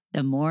is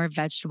the more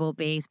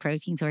vegetable-based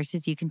protein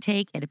sources you can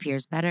take, it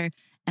appears better.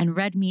 And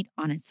red meat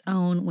on its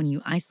own, when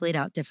you isolate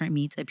out different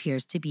meats,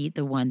 appears to be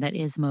the one that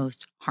is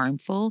most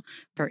harmful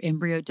for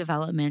embryo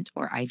development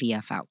or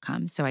IVF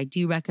outcomes. So I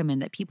do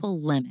recommend that people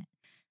limit.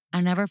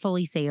 I never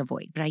fully say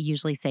avoid, but I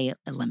usually say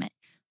a limit.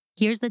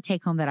 Here's the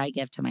take home that I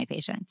give to my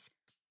patients.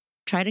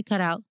 Try to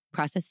cut out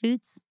processed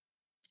foods,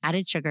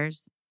 added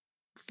sugars,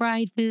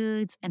 fried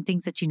foods, and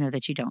things that you know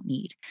that you don't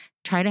need.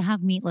 Try to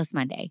have meatless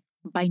Monday.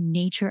 By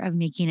nature of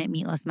making it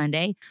meatless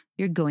Monday,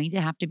 you're going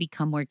to have to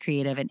become more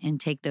creative and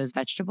intake those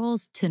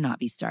vegetables to not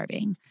be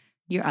starving.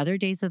 Your other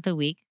days of the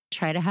week,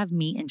 try to have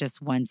meat in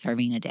just one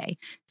serving a day.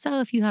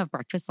 So if you have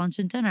breakfast, lunch,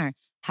 and dinner,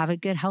 have a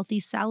good healthy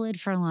salad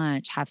for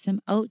lunch, have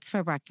some oats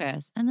for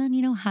breakfast, and then,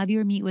 have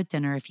your meat with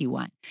dinner if you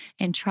want.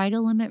 And try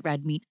to limit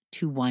red meat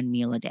to one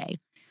meal a day.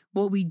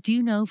 What we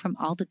do know from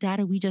all the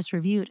data we just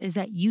reviewed is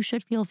that you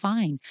should feel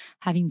fine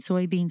having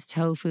soybeans,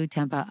 tofu,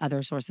 tempeh,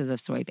 other sources of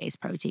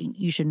soy-based protein.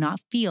 You should not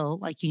feel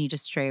like you need to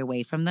stray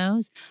away from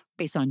those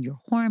based on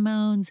your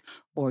hormones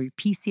or your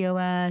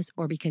PCOS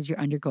or because you're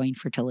undergoing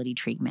fertility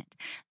treatment.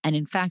 And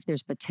in fact,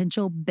 there's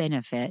potential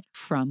benefit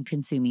from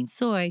consuming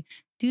soy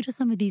due to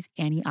some of these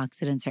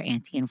antioxidants or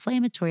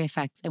anti-inflammatory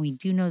effects, and we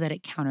do know that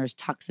it counters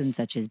toxins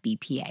such as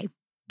BPA.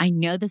 I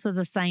know this was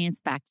a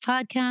science-backed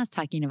podcast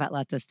talking about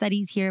lots of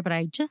studies here, but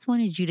I just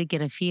wanted you to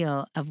get a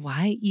feel of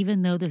why,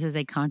 even though this is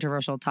a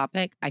controversial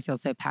topic, I feel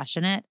so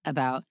passionate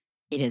about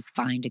it is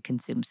fine to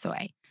consume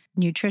soy.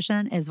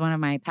 Nutrition is one of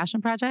my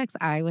passion projects.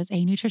 I was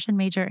a nutrition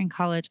major in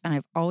college, and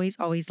I've always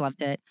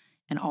loved it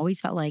and always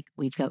felt like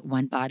we've got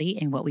one body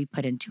and what we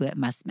put into it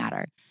must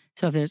matter.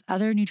 So if there's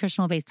other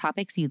nutritional-based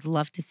topics you'd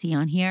love to see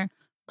on here,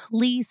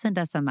 please send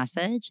us a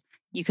message.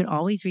 You can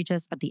always reach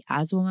us at the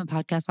As a Woman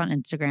Podcast on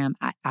Instagram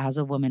at As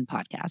a Woman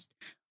Podcast.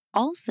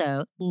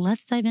 Also,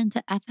 let's dive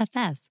into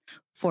FFS,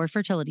 for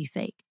fertility's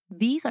sake.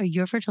 These are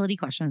your fertility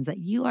questions that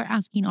you are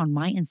asking on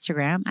my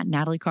Instagram at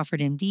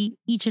nataliecrawfordmd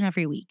each and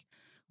every week.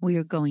 We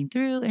are going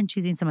through and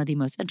choosing some of the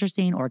most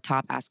interesting or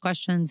top asked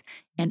questions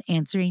and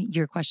answering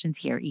your questions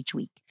here each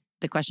week.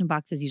 The question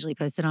box is usually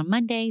posted on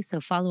Monday, so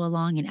follow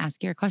along and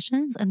ask your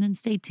questions and then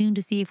stay tuned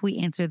to see if we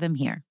answer them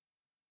here.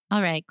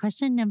 All right,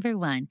 question number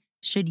 1.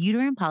 Should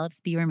uterine polyps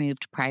be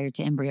removed prior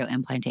to embryo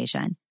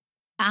implantation?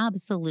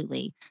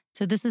 Absolutely.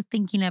 So this is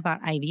thinking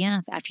about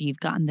IVF after you've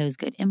gotten those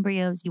good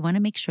embryos. You want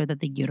to make sure that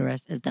the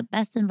uterus is the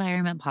best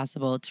environment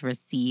possible to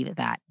receive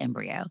that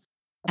embryo.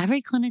 Every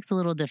clinic's a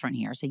little different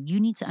here, so you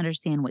need to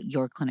understand what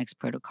your clinic's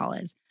protocol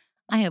is.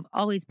 I have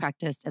always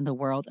practiced in the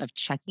world of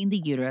checking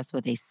the uterus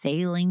with a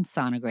saline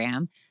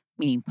sonogram,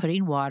 meaning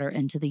putting water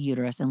into the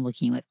uterus and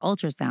looking with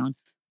ultrasound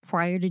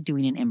prior to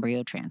doing an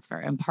embryo transfer.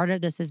 And part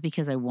of this is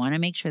because I want to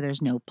make sure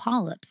there's no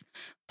polyps.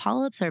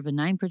 Polyps are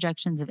benign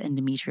projections of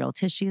endometrial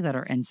tissue that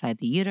are inside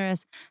the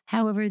uterus.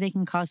 However, they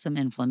can cause some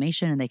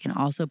inflammation and they can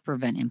also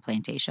prevent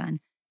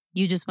implantation.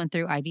 You just went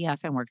through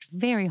IVF and worked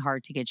very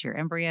hard to get your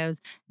embryos,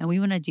 and we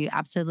want to do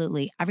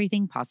absolutely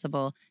everything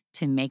possible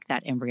to make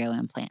that embryo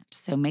implant.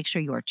 So make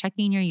sure you are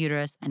checking your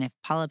uterus, and if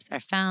polyps are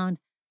found,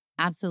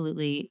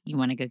 absolutely you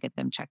want to go get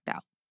them checked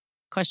out.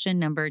 Question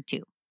number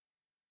 2.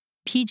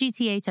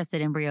 PGTA tested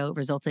embryo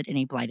resulted in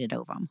a blighted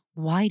ovum.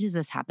 Why does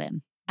this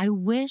happen? I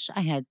wish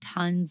I had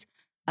tons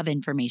of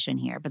information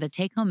here, but the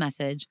take-home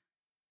message,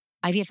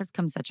 IVF has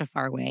come such a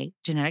far way.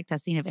 Genetic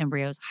testing of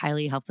embryos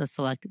highly helps us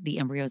select the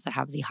embryos that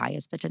have the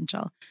highest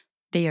potential.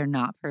 They are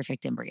not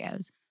perfect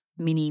embryos,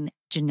 meaning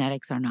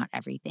genetics are not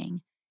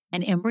everything.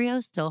 An embryo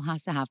still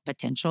has to have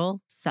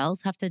potential.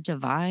 Cells have to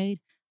divide.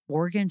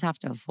 Organs have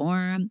to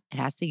form. It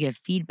has to give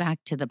feedback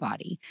to the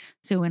body.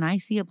 So when I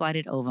see a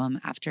blighted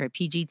ovum after a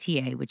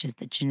PGTA, which is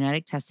the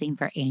genetic testing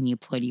for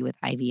aneuploidy with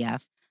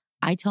IVF,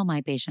 I tell my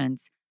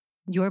patients,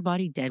 your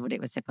body did what it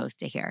was supposed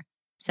to here.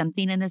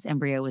 Something in this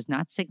embryo was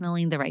not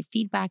signaling the right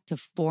feedback to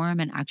form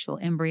an actual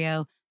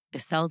embryo. The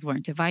cells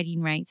weren't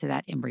dividing right, so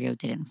that embryo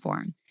didn't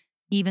form.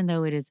 Even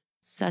though it is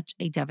such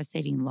a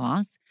devastating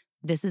loss,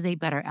 this is a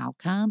better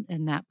outcome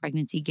than that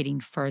pregnancy getting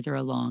further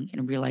along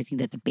and realizing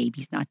that the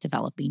baby's not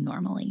developing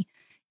normally.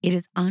 It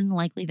is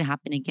unlikely to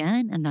happen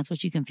again, and that's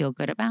what you can feel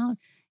good about,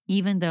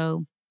 even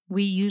though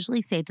we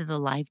usually say that the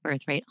live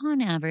birth rate on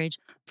average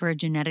for a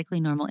genetically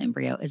normal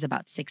embryo is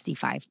about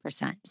 65%.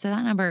 So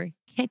that number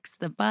kicks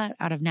the butt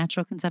out of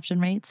natural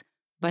conception rates,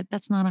 but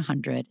that's not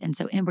 100. And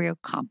so embryo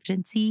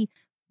competency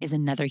is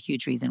another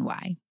huge reason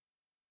why.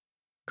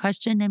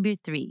 Question number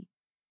 3.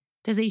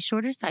 Does a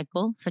shorter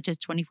cycle, such as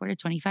 24 to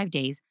 25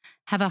 days,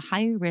 have a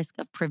higher risk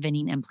of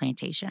preventing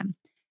implantation?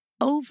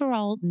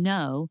 Overall,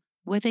 no,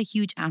 with a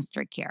huge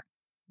asterisk here,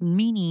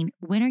 meaning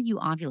when are you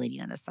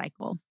ovulating in this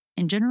cycle?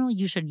 In general,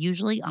 you should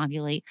usually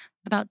ovulate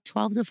about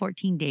 12 to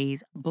 14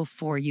 days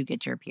before you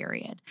get your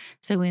period.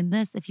 So in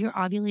this, if you're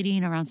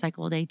ovulating around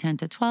cycle day 10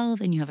 to 12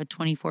 and you have a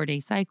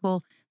 24-day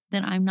cycle,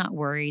 then I'm not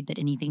worried that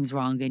anything's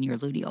wrong in your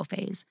luteal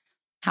phase.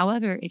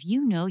 However, if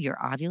you know you're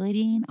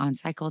ovulating on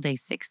cycle day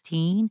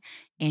 16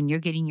 and you're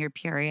getting your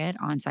period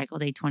on cycle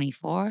day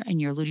 24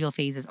 and your luteal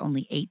phase is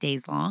only 8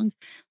 days long,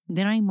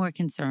 then I'm more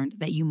concerned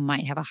that you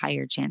might have a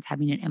higher chance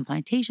having an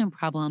implantation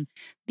problem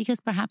because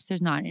perhaps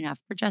there's not enough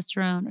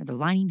progesterone or the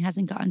lining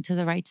hasn't gotten to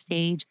the right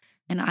stage.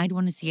 And I'd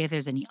want to see if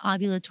there's any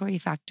ovulatory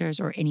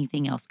factors or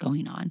anything else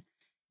going on.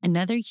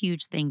 Another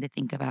huge thing to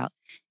think about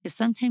is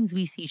sometimes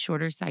we see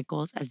shorter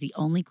cycles as the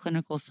only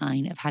clinical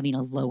sign of having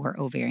a lower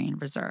ovarian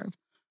reserve.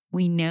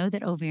 We know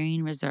that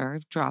ovarian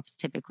reserve drops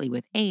typically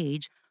with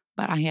age,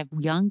 but I have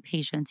young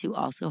patients who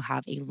also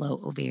have a low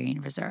ovarian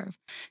reserve.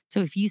 So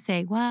if you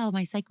say, wow,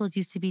 my cycles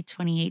used to be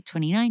 28,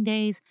 29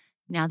 days,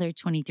 now they're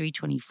 23,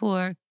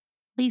 24,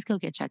 please go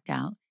get checked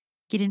out.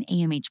 Get an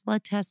AMH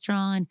blood test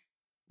drawn,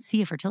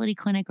 see a fertility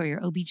clinic or your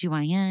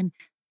OBGYN.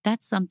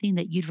 That's something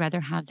that you'd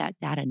rather have that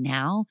data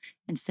now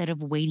instead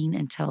of waiting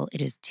until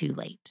it is too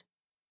late.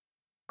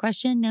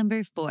 Question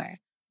number 4.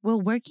 Will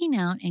working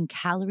out and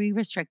calorie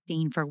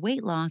restricting for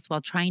weight loss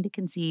while trying to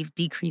conceive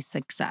decrease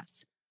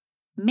success?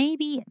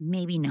 Maybe,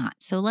 maybe not.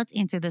 So let's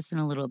answer this in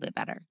a little bit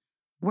better.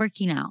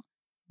 Working out.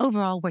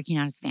 Overall, working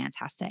out is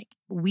fantastic.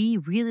 We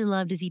really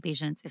love to see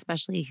patients,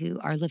 especially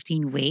who are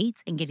lifting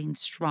weights and getting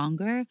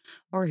stronger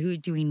or who are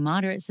doing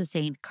moderate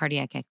sustained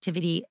cardiac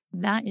activity.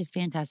 That is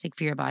fantastic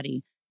for your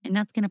body. And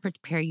that's going to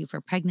prepare you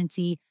for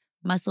pregnancy.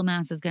 Muscle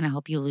mass is going to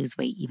help you lose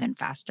weight even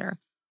faster.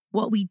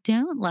 What we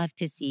don't love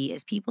to see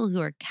is people who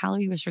are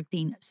calorie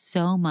restricting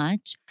so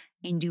much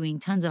and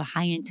doing tons of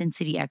high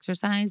intensity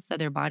exercise that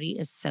their body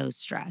is so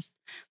stressed.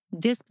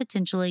 This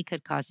potentially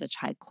could cause such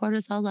high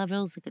cortisol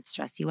levels. It could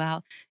stress you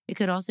out. It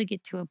could also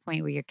get to a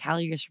point where you're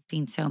calorie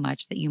restricting so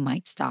much that you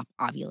might stop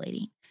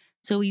ovulating.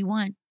 So we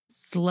want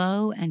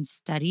slow and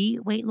steady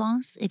weight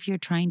loss if you're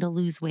trying to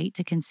lose weight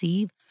to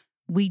conceive.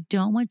 We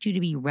don't want you to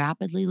be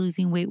rapidly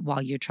losing weight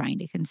while you're trying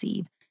to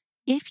conceive.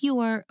 If you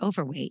are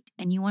overweight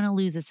and you want to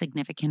lose a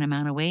significant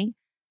amount of weight,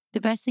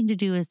 the best thing to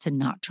do is to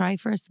not try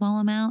for a small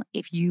amount.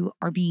 If you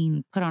are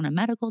being put on a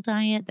medical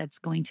diet, that's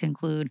going to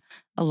include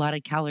a lot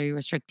of calorie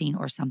restricting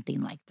or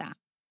something like that.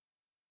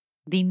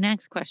 The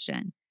next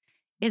question,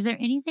 is there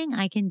anything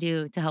I can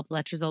do to help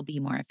letrozole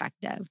be more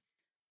effective?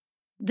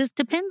 This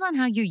depends on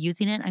how you're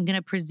using it. I'm going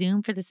to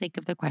presume for the sake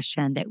of the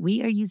question that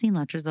we are using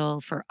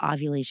letrozole for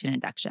ovulation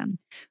induction.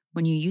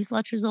 When you use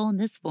letrozole in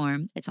this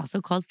form, it's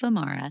also called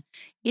Femara,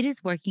 it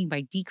is working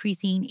by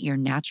decreasing your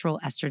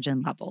natural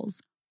estrogen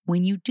levels.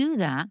 When you do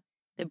that,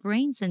 the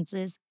brain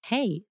senses,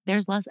 hey,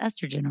 there's less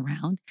estrogen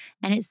around,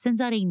 and it sends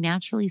out a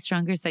naturally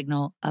stronger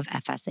signal of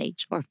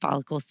FSH, or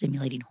follicle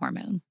stimulating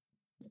hormone.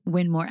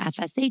 When more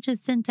FSH is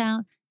sent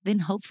out, then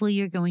hopefully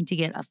you're going to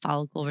get a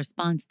follicle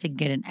response to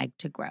get an egg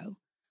to grow.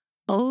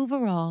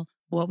 Overall,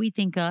 what we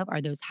think of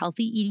are those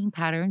healthy eating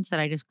patterns that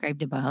I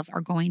described above are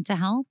going to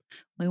help.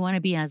 We want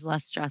to be as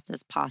less stressed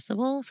as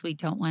possible, so we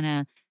don't want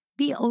to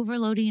be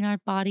overloading our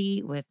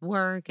body with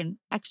work and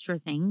extra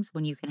things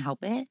when you can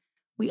help it.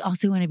 We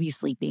also want to be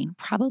sleeping.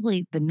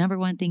 Probably the number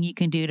one thing you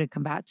can do to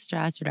combat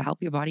stress or to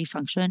help your body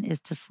function is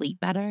to sleep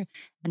better.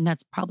 And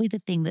that's probably the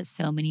thing that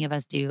so many of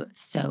us do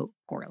so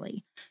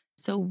poorly.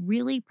 So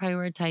really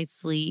prioritize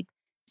sleep.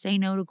 Say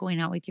no to going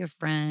out with your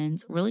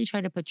friends. Really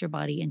try to put your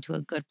body into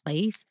a good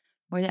place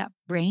where that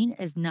brain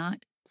is not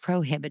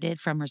prohibited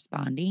from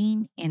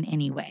responding in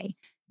any way,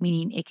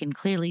 meaning it can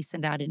clearly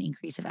send out an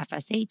increase of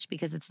FSH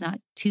because it's not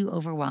too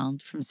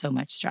overwhelmed from so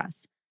much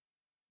stress.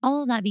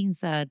 All of that being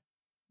said,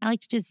 I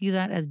like to just view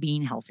that as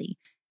being healthy.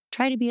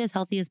 Try to be as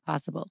healthy as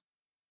possible.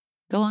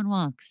 Go on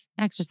walks,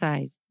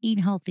 exercise, eat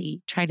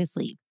healthy, try to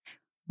sleep.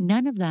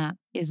 None of that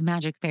is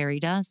magic fairy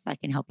dust that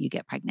can help you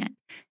get pregnant.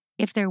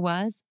 If there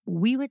was,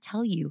 we would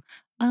tell you,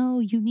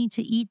 oh, you need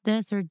to eat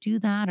this or do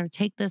that or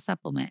take this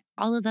supplement.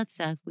 All of that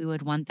stuff we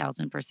would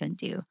 1000%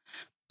 do.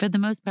 For the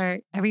most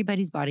part,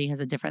 everybody's body has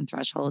a different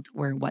threshold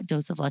where what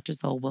dose of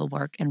letrozole will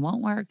work and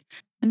won't work.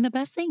 And the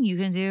best thing you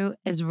can do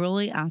is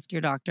really ask your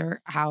doctor,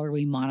 how are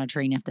we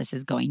monitoring if this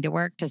is going to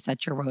work, to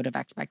set your road of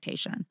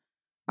expectation.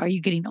 Are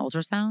you getting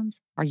ultrasounds?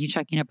 Are you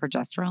checking a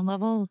progesterone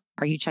level?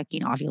 Are you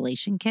checking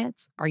ovulation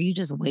kits? Are you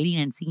just waiting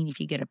and seeing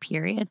if you get a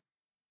period?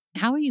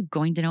 How are you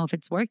going to know if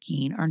it's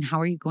working, or how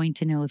are you going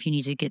to know if you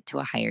need to get to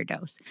a higher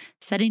dose?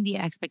 Setting the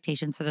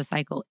expectations for the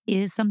cycle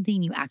is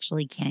something you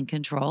actually can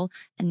control,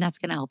 and that's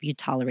going to help you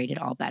tolerate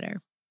it all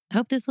better. I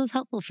hope this was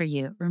helpful for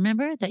you.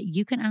 Remember that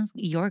you can ask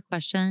your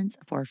questions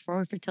for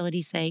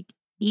Fertility's sake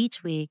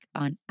each week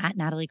on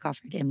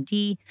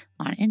 @nataliecrawfordmd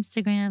on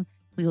Instagram.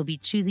 We will be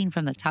choosing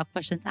from the top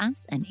questions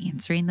asked and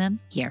answering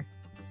them here.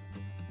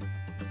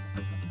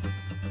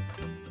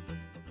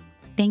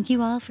 Thank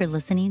you all for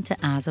listening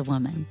to As a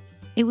Woman.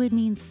 It would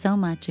mean so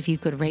much if you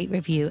could rate,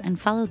 review,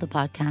 and follow the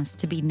podcast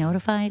to be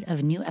notified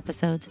of new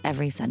episodes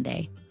every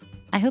Sunday.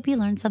 I hope you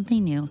learned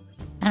something new,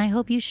 and I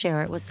hope you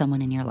share it with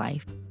someone in your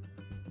life.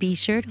 Be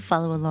sure to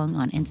follow along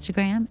on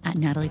Instagram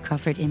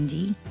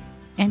 @nataliecrawfordmd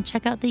and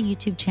check out the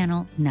YouTube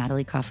channel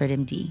Natalie Crawford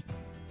MD.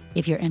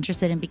 If you're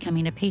interested in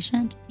becoming a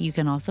patient, you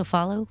can also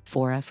follow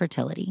Fora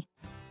Fertility.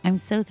 I'm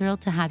so thrilled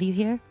to have you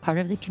here, part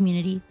of the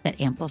community that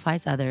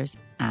amplifies others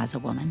as a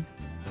woman.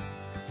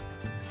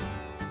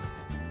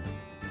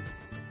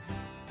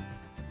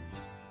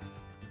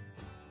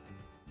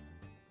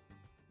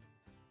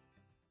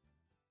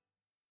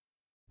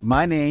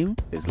 My name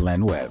is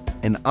Len Webb.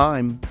 And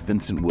I'm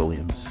Vincent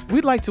Williams.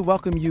 We'd like to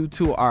welcome you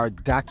to our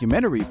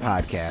documentary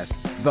podcast,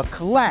 The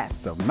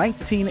Class of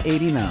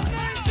 1989.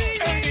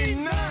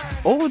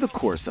 Over the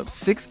course of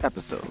 6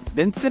 episodes,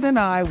 Vincent and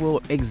I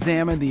will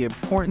examine the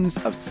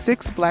importance of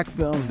 6 Black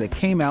films that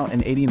came out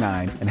in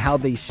 '89 and how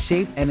they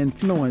shaped and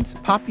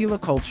influenced popular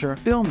culture,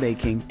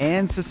 filmmaking,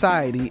 and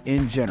society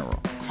in general.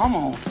 Come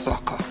on,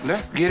 sucker.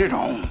 Let's get it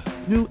on.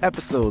 New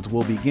episodes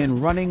will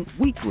begin running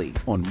weekly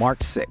on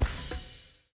March 6th.